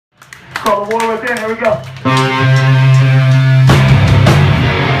Call the war within. Here we go.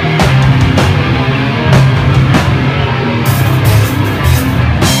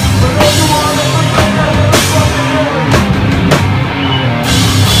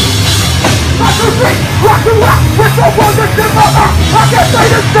 Rock and rock with the wonderful mother. I can't say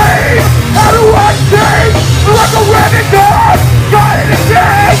the same. How do I change? Like a rabid dog, got in the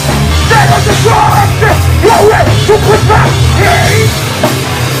cage. Stay on the drugs. You're ready to put back hate.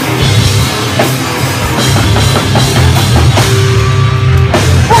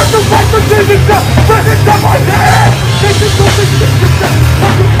 For the right to living up, presence of my head. This is something consistent.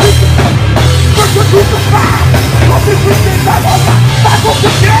 I'm completely first to do the fire. Something consistent. I'm on my back of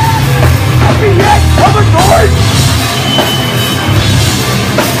the dead. At the end of a noise.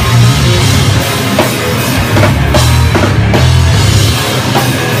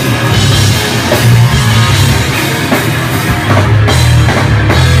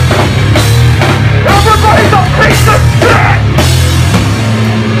 Everybody's a piece of shit.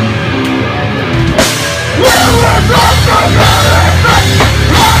 We're not the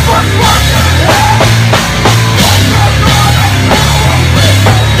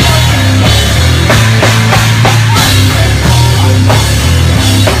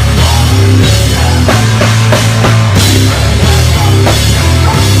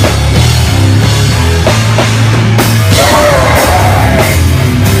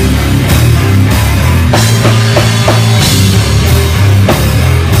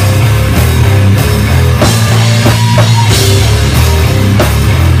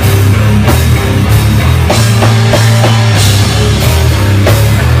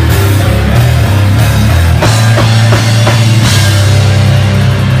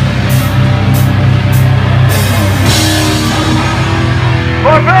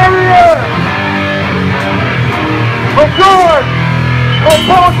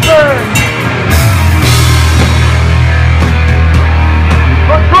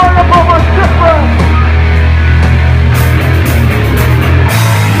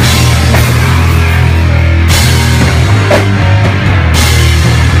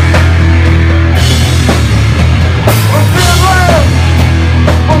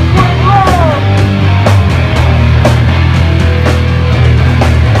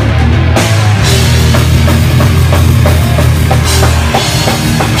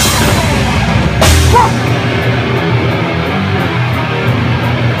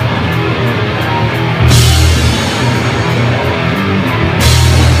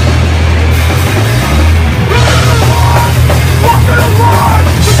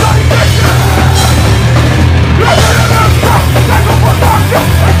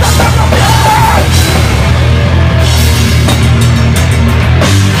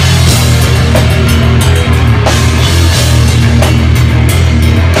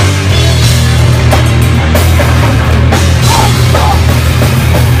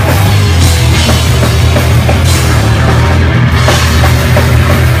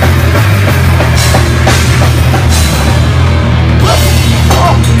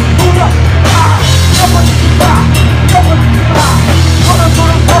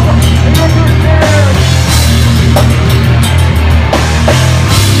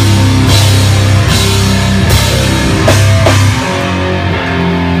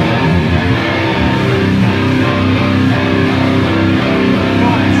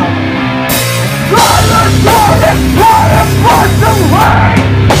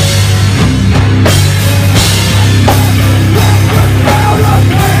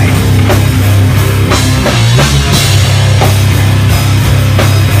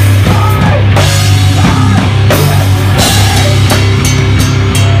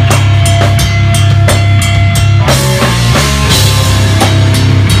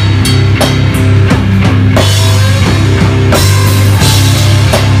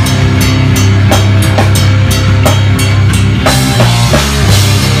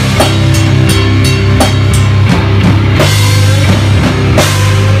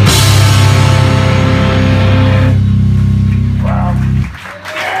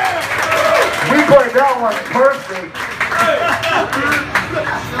I was working.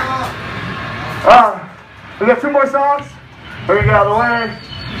 We got two more songs. We're gonna get out of the way.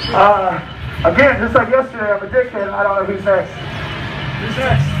 Again, just like yesterday, I'm a dickhead and I don't know who's next. Who's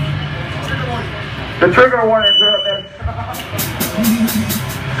next? The Trigger Warnings are up next.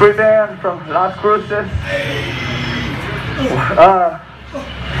 Sweet band from Las Cruces.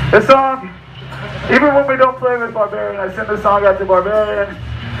 This song, even when we don't play with Barbarian, I send this song out to Barbarian.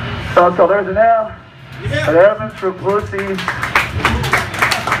 The song's called There's an L. But Evans for Pussy.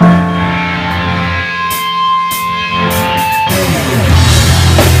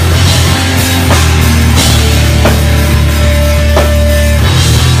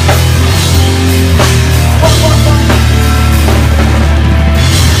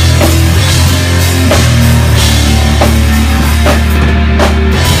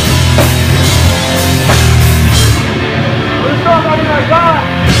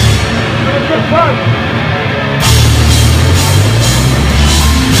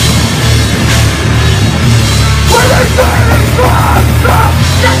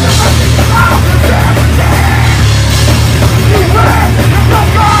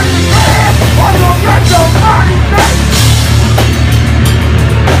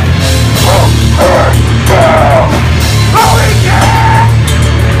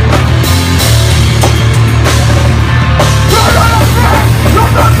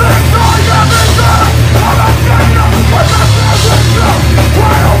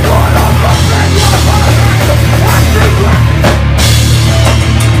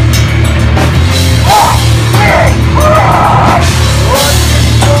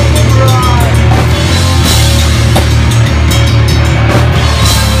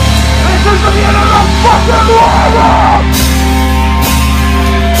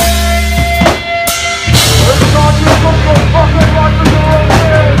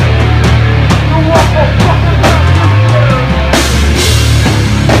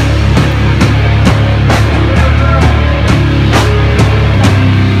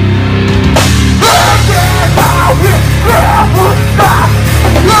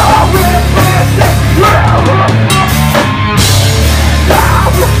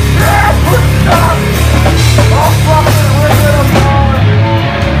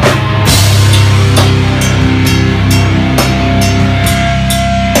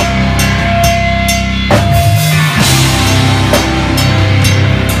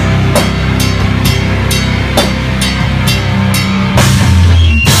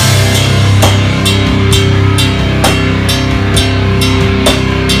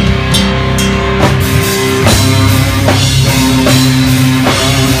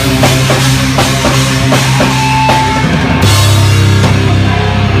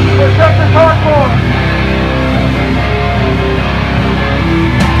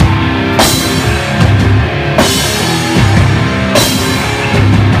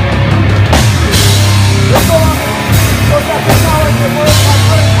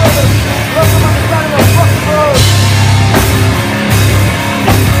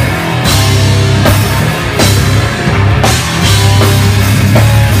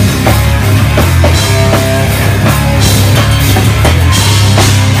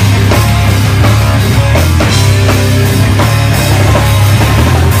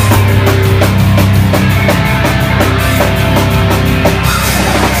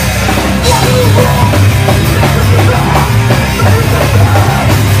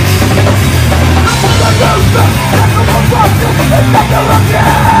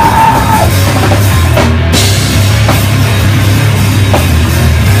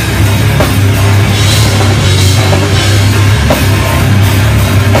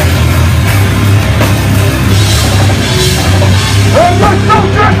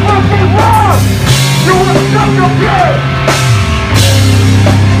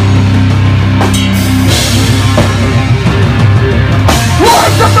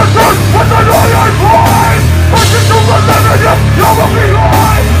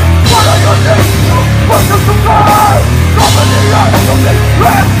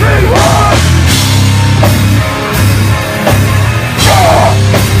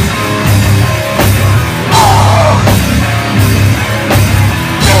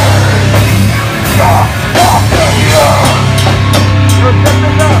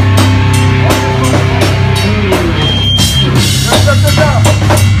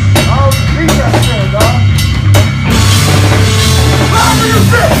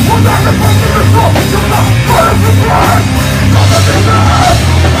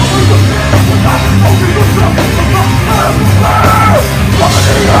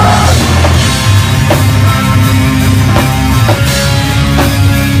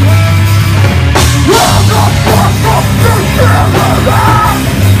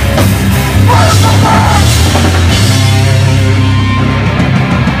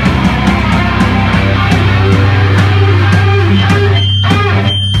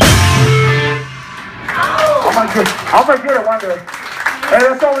 I might get it one day. Hey,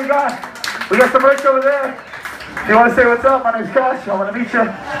 that's all we got. We got some merch over there. If you want to say what's up, my name's Cash. I want to meet you.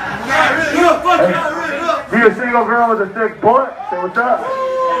 Hey, be a single girl with a thick butt. Say what's up.